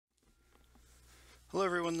Hello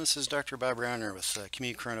everyone, this is Dr. Bob Rauner with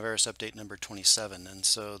Community Coronavirus Update number 27. And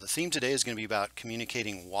so the theme today is going to be about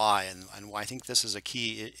communicating why and why I think this is a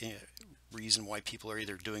key reason why people are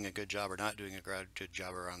either doing a good job or not doing a good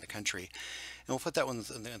job around the country. And we'll put that one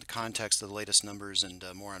in the context of the latest numbers and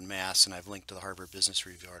more on masks, and I've linked to the Harvard Business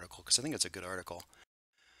Review article because I think it's a good article.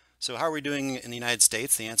 So how are we doing in the United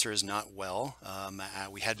States? The answer is not well.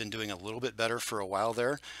 We had been doing a little bit better for a while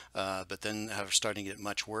there, but then are starting to get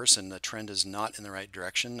much worse, and the trend is not in the right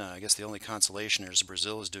direction. I guess the only consolation is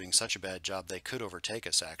Brazil is doing such a bad job they could overtake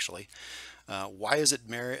us, actually. Why is it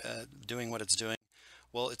doing what it's doing?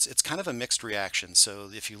 Well, it's kind of a mixed reaction.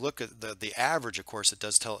 So if you look at the average, of course, it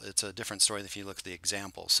does tell it's a different story than if you look at the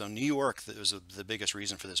example. So New York, that was the biggest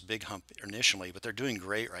reason for this big hump initially, but they're doing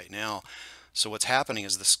great right now. So what's happening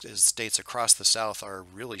is states across the South are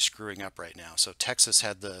really screwing up right now. So Texas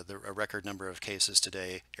had a record number of cases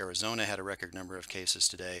today. Arizona had a record number of cases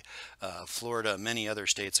today. Florida, many other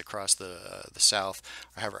states across the South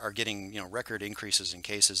are getting record increases in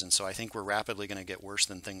cases. And so I think we're rapidly going to get worse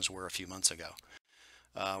than things were a few months ago.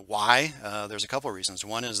 Why? There's a couple of reasons.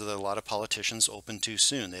 One is that a lot of politicians opened too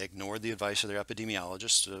soon. They ignored the advice of their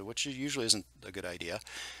epidemiologists, which usually isn't a good idea.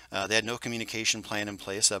 They had no communication plan in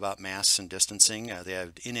place about masks and distancing. They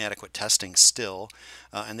have inadequate testing still,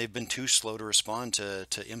 and they've been too slow to respond to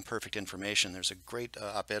imperfect information. There's a great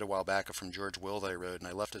op-ed a while back from George Will that I wrote, and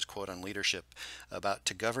I left his quote on leadership about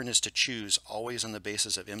to govern is to choose always on the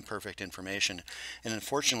basis of imperfect information. And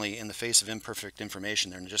unfortunately, in the face of imperfect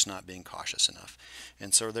information, they're just not being cautious enough.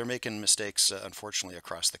 And so they're making mistakes, unfortunately,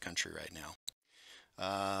 across the country right now.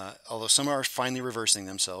 Although some are finally reversing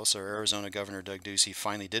themselves. So Arizona Governor Doug Ducey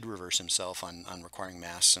finally did reverse himself on requiring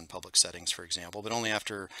masks in public settings, for example, but only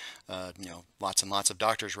after lots and lots of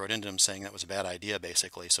doctors wrote into him saying that was a bad idea,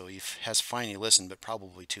 basically. So he has finally listened, but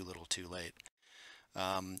probably too little too late.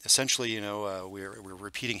 Essentially, we're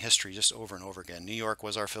repeating history just over and over again. New York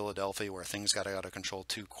was our Philadelphia, where things got out of control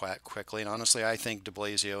too quickly. And honestly, I think de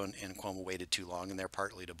Blasio and Cuomo waited too long, and they're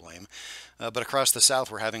partly to blame. But across the South,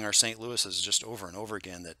 we're having our St. Louis's just over and over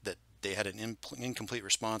again that they had an incomplete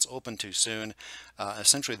response, opened too soon.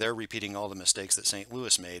 Essentially, they're repeating all the mistakes that St.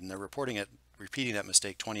 Louis made, and they're repeating that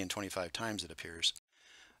mistake 20 and 25 times, it appears.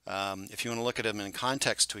 If you want to look at them in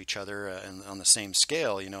context to each other and on the same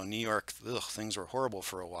scale, New York, things were horrible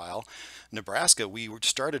for a while. Nebraska, we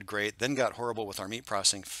started great, then got horrible with our meat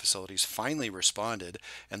processing facilities, finally responded,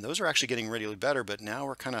 and those are actually getting really better, but now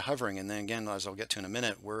we're kind of hovering. And then again, as I'll get to in a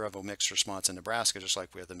minute, we're of a mixed response in Nebraska, just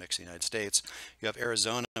like we have the mixed United States. You have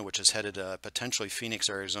Arizona, which is headed, potentially Phoenix,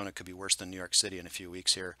 Arizona could be worse than New York City in a few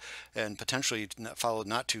weeks here, and potentially followed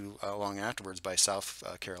not too long afterwards by South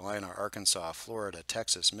Carolina, Arkansas, Florida,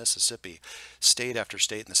 Texas, Mississippi, state after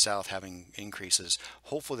state in the South having increases.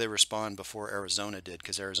 Hopefully they respond before Arizona did,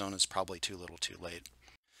 because Arizona is probably too little too late.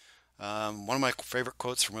 One of my favorite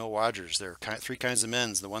quotes from Will Rogers, there are three kinds of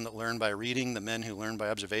men: the one that learn by reading, the men who learn by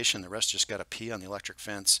observation, the rest just got to pee on the electric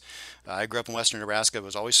fence. I grew up in western Nebraska,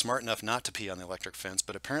 was always smart enough not to pee on the electric fence,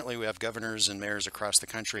 but apparently we have governors and mayors across the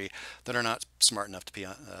country that are not smart enough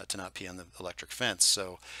to not pee on the electric fence.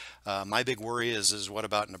 So my big worry is what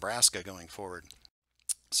about Nebraska going forward?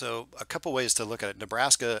 So a couple ways to look at it.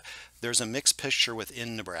 Nebraska, there's a mixed picture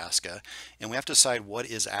within Nebraska, and we have to decide what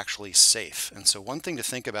is actually safe. And so one thing to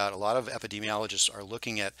think about, a lot of epidemiologists are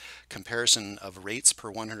looking at comparison of rates per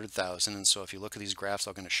 100,000. And so if you look at these graphs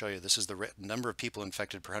I'm going to show you, this is the number of people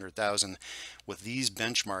infected per 100,000 with these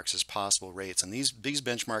benchmarks as possible rates. And these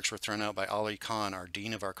benchmarks were thrown out by Ali Khan, our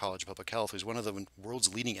Dean of our College of Public Health, who's one of the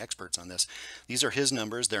world's leading experts on this. These are his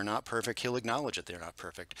numbers. They're not perfect. He'll acknowledge that they're not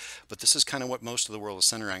perfect. But this is kind of what most of the world is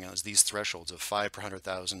centering on, is these thresholds of 5 per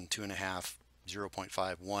 100,000, 2.5,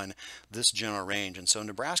 0.51, this general range. And so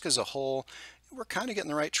Nebraska as a whole, we're kind of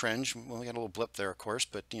getting the right trend. Well, we got a little blip there, of course,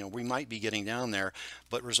 but we might be getting down there,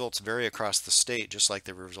 but results vary across the state, just like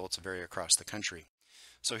the results vary across the country.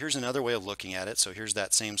 So here's another way of looking at it. So here's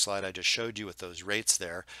that same slide I just showed you with those rates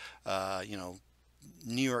there.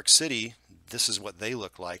 New York City, this is what they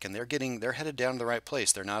look like, and they're headed down to the right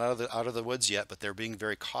place. They're not out of the woods yet, but they're being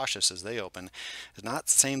very cautious as they open. It's not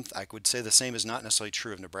the same. I would say the same is not necessarily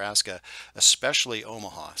true of Nebraska, especially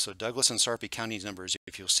Omaha. So Douglas and Sarpy County's numbers,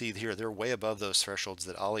 if you'll see here, they're way above those thresholds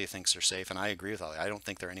that Ali thinks are safe, and I agree with Ali. I don't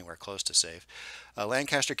think they're anywhere close to safe.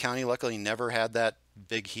 Lancaster County luckily never had that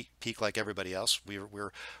big heat peak like everybody else. We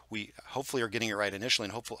hopefully are getting it right initially,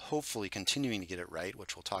 and hopefully continuing to get it right,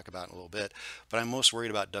 which we'll talk about in a little bit. But I'm most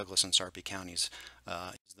worried about Douglas and Sarpy counties.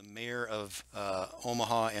 Is the mayor of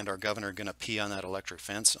Omaha and our governor going to pee on that electric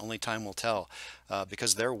fence? Only time will tell,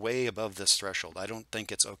 because they're way above this threshold. I don't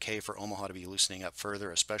think it's okay for Omaha to be loosening up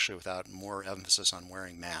further, especially without more emphasis on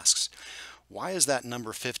wearing masks. Why is that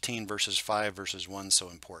number 15 versus 5 versus 1 so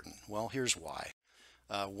important? Well, here's why.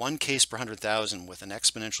 One case per 100,000 with an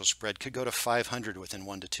exponential spread could go to 500 within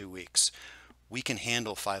 1 to 2 weeks. We can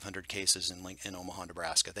handle 500 cases in Omaha,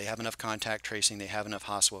 Nebraska. They have enough contact tracing, they have enough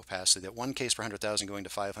hospital capacity that one case per 100,000 going to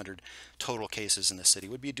 500 total cases in the city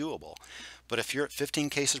would be doable. But if you're at 15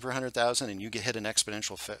 cases per 100,000 and you get hit an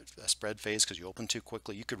exponential spread phase because you open too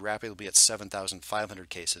quickly, you could rapidly be at 7,500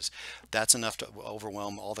 cases. That's enough to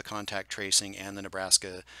overwhelm all the contact tracing and the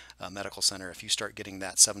Nebraska Medical Center. If you start getting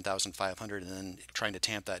that 7,500 and then trying to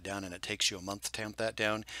tamp that down, and it takes you a month to tamp that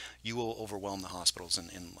down, you will overwhelm the hospitals in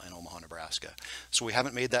Omaha, Nebraska. So we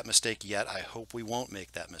haven't made that mistake yet. I hope we won't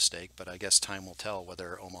make that mistake, but I guess time will tell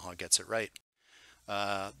whether Omaha gets it right.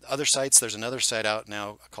 Other sites, there's another site out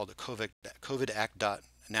now called the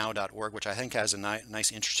covidact.now.org, which I think has a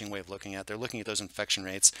nice, interesting way of looking at. They're looking at those infection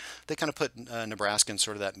rates. They kind of put Nebraska in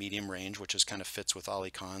sort of that medium range, which is kind of fits with Ali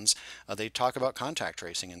Khan's. They talk about contact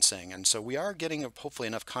tracing and saying, and so we are getting hopefully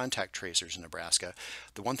enough contact tracers in Nebraska.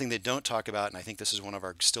 The one thing they don't talk about, and I think this is one of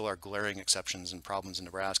our still our glaring exceptions and problems in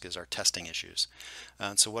Nebraska, is our testing issues.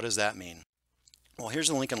 So what does that mean? Well, here's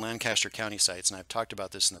the Lincoln Lancaster County sites, and I've talked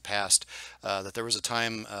about this in the past, that there was a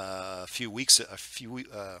time about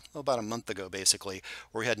a month ago, basically,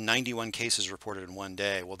 where we had 91 cases reported in one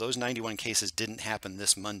day. Well, those 91 cases didn't happen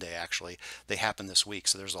this Monday, actually. They happened this week.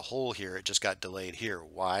 So there's a hole here. It just got delayed here.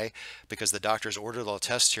 Why? Because the doctors ordered all the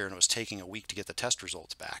tests here, and it was taking a week to get the test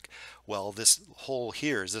results back. Well, is this hole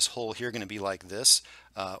here going to be like this?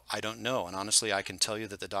 I don't know, and honestly I can tell you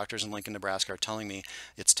that the doctors in Lincoln, Nebraska are telling me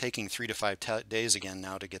it's taking 3 to 5 days again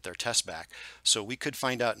now to get their tests back. So we could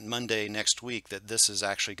find out Monday next week that this is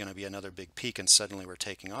actually going to be another big peak and suddenly we're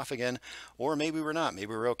taking off again, or maybe we're not. Maybe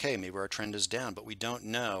we're okay, maybe our trend is down, but we don't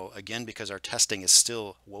know, again, because our testing is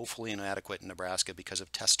still woefully inadequate in Nebraska because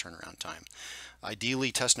of test turnaround time.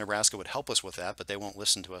 Ideally, Test Nebraska would help us with that, but they won't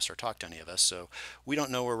listen to us or talk to any of us, so we don't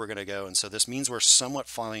know where we're going to go. And so this means we're somewhat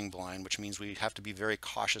flying blind, which means we have to be very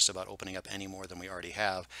cautious about opening up any more than we already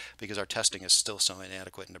have, because our testing is still so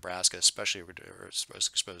inadequate in Nebraska, especially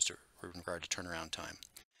exposed to in regard to turnaround time.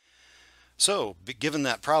 So, given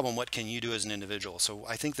that problem, what can you do as an individual? So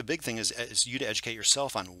I think the big thing is you to educate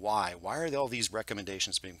yourself on why. Why are all these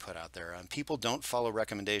recommendations being put out there? People don't follow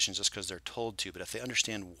recommendations just because they're told to, but if they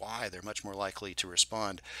understand why, they're much more likely to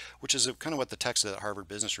respond, which is kind of what the text of that Harvard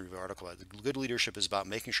Business Review article is. Good leadership is about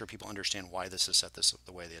making sure people understand why this is set this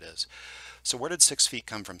the way that it is. So where did 6 feet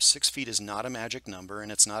come from? 6 feet is not a magic number,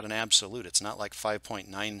 and it's not an absolute. It's not like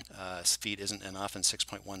 5.9 feet isn't enough and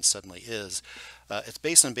 6.1 suddenly is. It's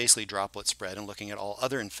based on basically droplet spread and looking at all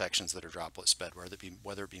other infections that are droplet spread,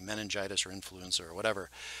 whether it be meningitis or influenza or whatever.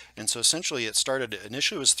 And so essentially it started,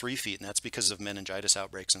 initially it was 3 feet, and that's because of meningitis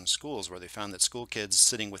outbreaks in schools, where they found that school kids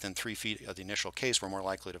sitting within 3 feet of the initial case were more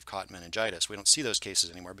likely to have caught meningitis. We don't see those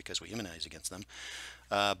cases anymore because we immunize against them.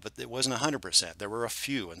 But it wasn't 100%. There were a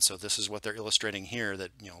few, and so this is what they're illustrating here,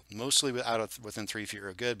 that mostly within 3 feet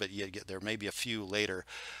are good, but there may be a few later.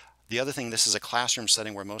 The other thing, this is a classroom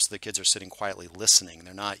setting where most of the kids are sitting quietly listening.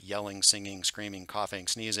 They're not yelling, singing, screaming, coughing,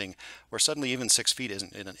 sneezing, where suddenly even 6 feet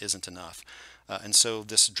isn't enough. And so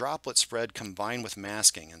this droplet spread combined with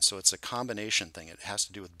masking, and so it's a combination thing. It has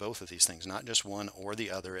to do with both of these things, not just one or the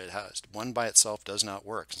other. One by itself does not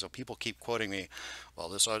work. And so people keep quoting me, well,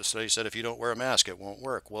 this study said if you don't wear a mask, it won't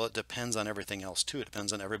work. Well, it depends on everything else too. It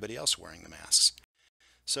depends on everybody else wearing the masks.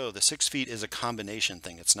 So the 6 feet is a combination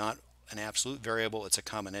thing. It's not an absolute variable, it's a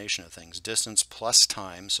combination of things. Distance plus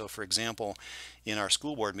time. So for example, in our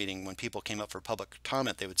school board meeting, when people came up for public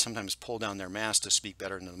comment, they would sometimes pull down their mask to speak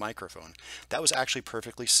better into the microphone. That was actually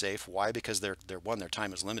perfectly safe. Why? Because their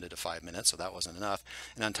time is limited to 5 minutes, so that wasn't enough.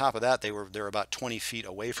 And on top of that, they were about 20 feet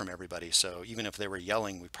away from everybody. So even if they were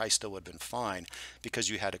yelling, we probably still would have been fine, because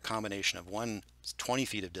you had a combination of 20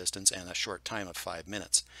 feet of distance and a short time of 5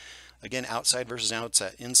 minutes. Again, outside versus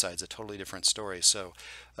inside is a totally different story. So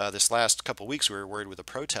this last couple of weeks we were worried with a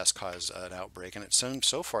protest cause an outbreak, and it seems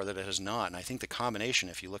so far that it has not. And I think the combination,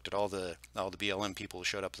 if you looked at all the BLM people who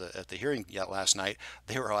showed up at the hearing last night,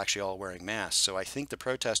 they were actually all wearing masks. So I think the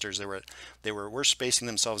protesters, were spacing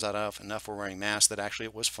themselves out enough were wearing masks that actually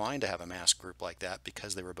it was fine to have a mask group like that,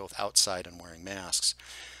 because they were both outside and wearing masks.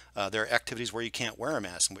 There are activities where you can't wear a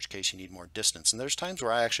mask, in which case you need more distance. And there's times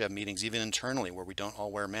where I actually have meetings, even internally, where we don't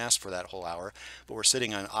all wear masks for that whole hour, but we're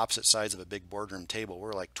sitting on opposite sides of a big boardroom table.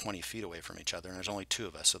 We're like 20 feet away from each other, and there's only 2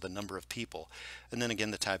 of us, so the number of people. And then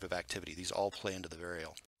again, the type of activity. These all play into the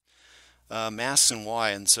variable. Masks and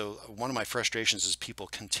why. And so one of my frustrations is people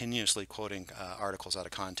continuously quoting articles out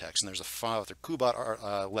of context. And there's a Father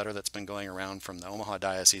Kubat letter that's been going around from the Omaha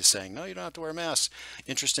Diocese saying, no, you don't have to wear masks.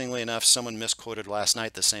 Interestingly enough, someone misquoted last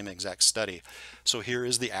night the same exact study. So here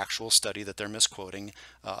is the actual study that they're misquoting.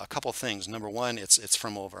 A couple things. Number one, it's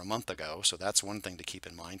from over a month ago, so that's one thing to keep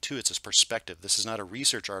in mind. Two, it's a perspective. This is not a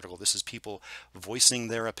research article. This is people voicing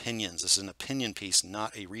their opinions. This is an opinion piece,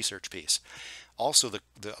 not a research piece. Also, the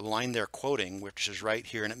line they're quoting, which is right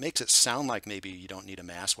here, and it makes it sound like maybe you don't need a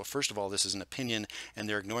mask. Well, first of all, this is an opinion, and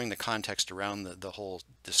they're ignoring the context around the whole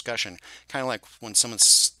discussion. Kind of like when someone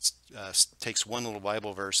takes one little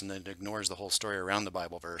Bible verse and then ignores the whole story around the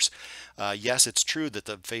Bible verse. Yes, it's true that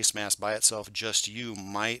the face mask by itself, just you,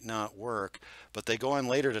 might not work, but they go on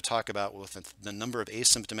later to talk about with the number of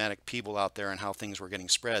asymptomatic people out there and how things were getting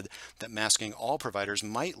spread, that masking all providers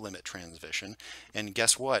might limit transmission. And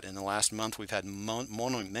guess what? In the last month, we've had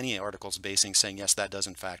many articles saying, yes, that does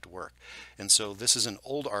in fact work. And so this is an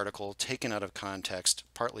old article taken out of context,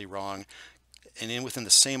 partly wrong. And within the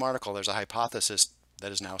same article, there's a hypothesis that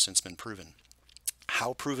has now since been proven.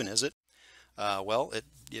 How proven is it? Well,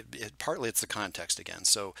 partly it's the context again.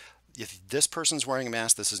 So if this person's wearing a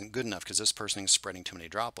mask, this isn't good enough because this person is spreading too many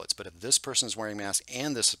droplets. But if this person is wearing a mask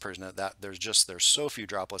and this person, there's so few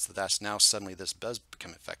droplets that's now suddenly this does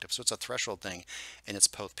become effective. So it's a threshold thing, and it's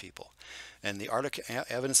both people. And the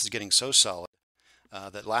evidence is getting so solid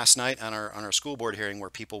that last night on our school board hearing, where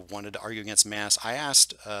people wanted to argue against masks, I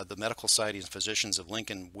asked the medical societies and physicians of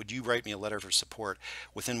Lincoln, would you write me a letter for support?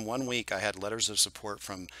 Within 1 week, I had letters of support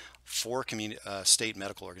from 4 state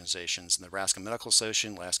medical organizations: Nebraska Medical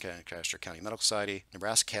Association, Lancaster County Medical Society,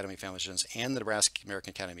 Nebraska Academy of Family Physicians, and the Nebraska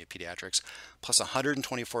American Academy of Pediatrics, plus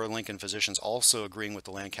 124 Lincoln physicians also agreeing with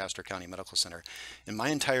the Lancaster County Medical Center. In my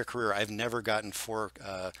entire career, I've never gotten 4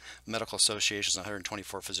 medical associations and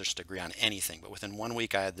 124 physicians to agree on anything, but within 1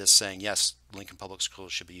 week I had this saying, yes, Lincoln Public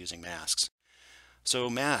Schools should be using masks.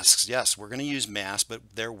 So masks, yes, we're going to use masks, but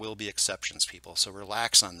there will be exceptions, people. So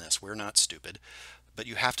relax on this. We're not stupid. But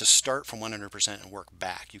you have to start from 100% and work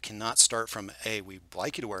back. You cannot start from, hey, we'd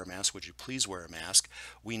like you to wear a mask. Would you please wear a mask?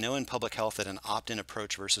 We know in public health that an opt-in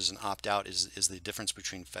approach versus an opt-out is the difference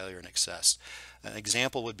between failure and success. An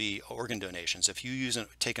example would be organ donations. If you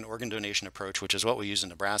take an organ donation approach, which is what we use in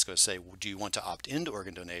Nebraska, say, do you want to opt into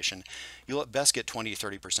organ donation? You'll at best get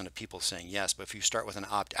 20-30% of people saying yes. But if you start with an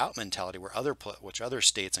opt-out mentality, which other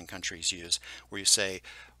states and countries use, where you say,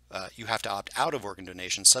 you have to opt out of organ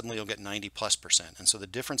donation, suddenly you'll get 90+%. And so the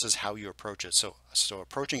difference is how you approach it. So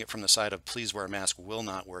approaching it from the side of please wear a mask will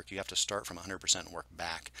not work. You have to start from 100% and work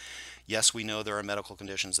back. Yes, we know there are medical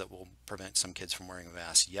conditions that will prevent some kids from wearing a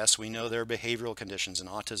mask. Yes, we know there are behavioral conditions in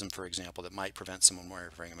autism, for example, that might prevent someone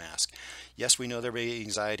wearing a mask. Yes, we know there may be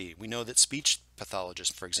anxiety. We know that speech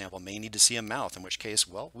pathologists, for example, may need to see a mouth, in which case,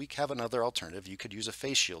 well, we have another alternative. You could use a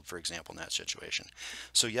face shield, for example, in that situation.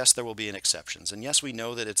 So yes, there will be exceptions. And yes, we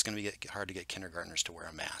know that it's going to be hard to get kindergartners to wear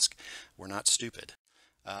a mask. We're not stupid.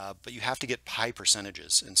 But you have to get high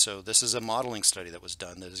percentages. And so this is a modeling study that was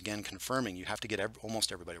done that is again confirming you have to get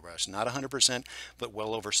almost everybody to wear it. Not 100%, but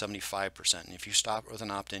well over 75%. And if you stop with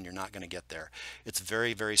an opt-in, you're not going to get there. It's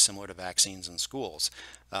very, very similar to vaccines in schools.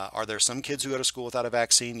 Are there some kids who go to school without a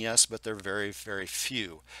vaccine? Yes, but they're very, very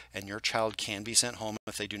few. And your child can be sent home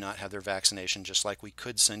if they do not have their vaccination, just like we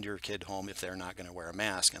could send your kid home if they're not going to wear a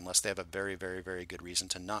mask, unless they have a very, very, very good reason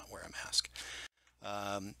to not wear a mask.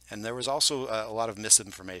 And there was also a lot of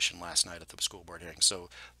misinformation last night at the school board hearing. So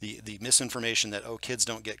the misinformation that, oh, kids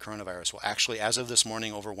don't get coronavirus. Well, actually, as of this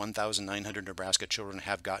morning, over 1,900 Nebraska children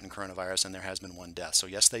have gotten coronavirus, and there has been 1 death. So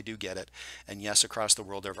yes, they do get it. And yes, across the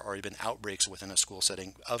world, there have already been outbreaks within a school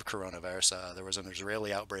setting of coronavirus. There was an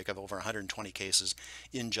Israeli outbreak of over 120 cases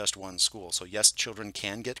in just 1 school. So yes, children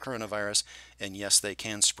can get coronavirus, and yes, they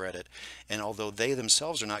can spread it. And although they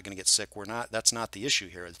themselves are not going to get sick, that's not the issue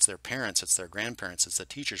here. It's their parents, it's their grandparents, it's the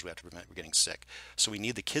teachers we have to prevent from getting sick. So we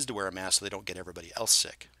need the kids to wear a mask so they don't get everybody else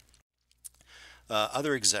sick.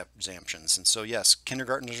 Other exemptions. And so yes,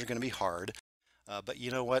 kindergartners are going to be hard. But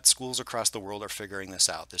you know what? Schools across the world are figuring this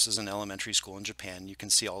out. This is an elementary school in Japan. You can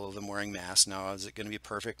see all of them wearing masks. Now, is it going to be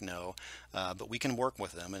perfect? No. But we can work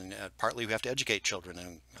with them. And partly we have to educate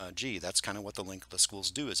children. And gee, that's kind of what the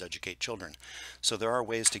schools do, is educate children. So there are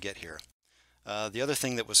ways to get here. The other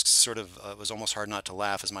thing that was was almost hard not to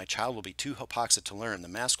laugh is my child will be too hypoxic to learn. The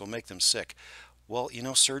mask will make them sick. Well, you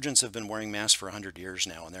know, surgeons have been wearing masks for 100 years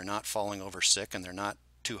now, and they're not falling over sick, and they're not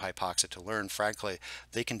too hypoxic to learn, frankly,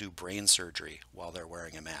 they can do brain surgery while they're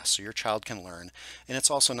wearing a mask. So your child can learn. And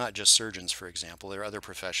it's also not just surgeons, for example. There are other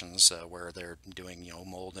professions where they're doing,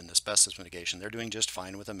 mold and asbestos mitigation. They're doing just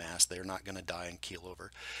fine with a mask. They're not going to die and keel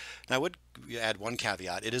over. And I would add one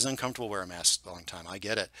caveat. It is uncomfortable to wear a mask a long time. I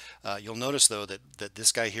get it. You'll notice, though, that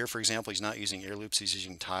this guy here, for example, he's not using ear loops. He's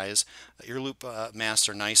using ties. Ear loop masks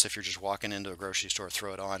are nice if you're just walking into a grocery store,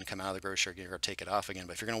 throw it on, come out of the grocery store, take it off again.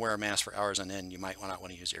 But if you're going to wear a mask for hours on end, you might not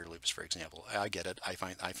want to use ear loops, for example. I get it. I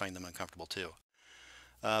find them uncomfortable too.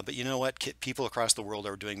 But you know what? People across the world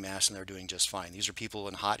are doing masks and they're doing just fine. These are people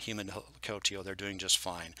in hot, humid Tokyo. They're doing just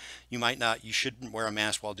fine. You might not, you shouldn't wear a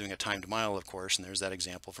mask while doing a timed mile, of course. And there's that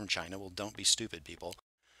example from China. Well, don't be stupid, people.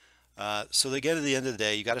 So again, at the end of the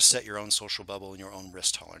day, you got to set your own social bubble and your own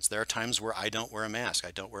risk tolerance. There are times where I don't wear a mask.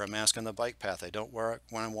 I don't wear a mask on the bike path. I don't wear it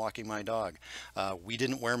when I'm walking my dog. We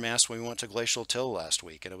didn't wear masks when we went to Glacial Till last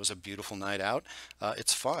week, and it was a beautiful night out.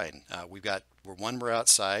 It's fine. We're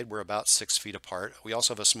outside. We're about 6 feet apart. We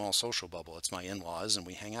also have a small social bubble. It's my in-laws, and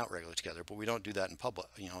we hang out regularly together. But we don't do that in public.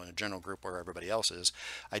 In a general group where everybody else is.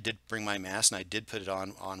 I did bring my mask, and I did put it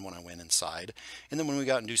on when I went inside. And then when we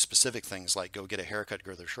got and do specific things like go get a haircut,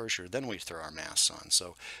 go to the grocery, then we throw our masks on.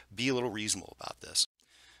 So be a little reasonable about this.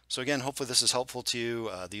 So again, hopefully this is helpful to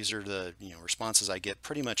you. These are the responses I get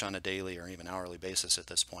pretty much on a daily or even hourly basis at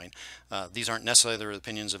this point. These aren't necessarily the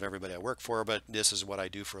opinions of everybody I work for, but this is what I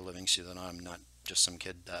do for a living, so that I'm not just some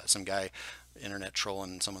kid, some guy, internet troll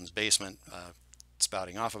in someone's basement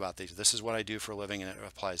spouting off about these. This is what I do for a living, and it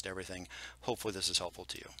applies to everything. Hopefully this is helpful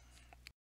to you.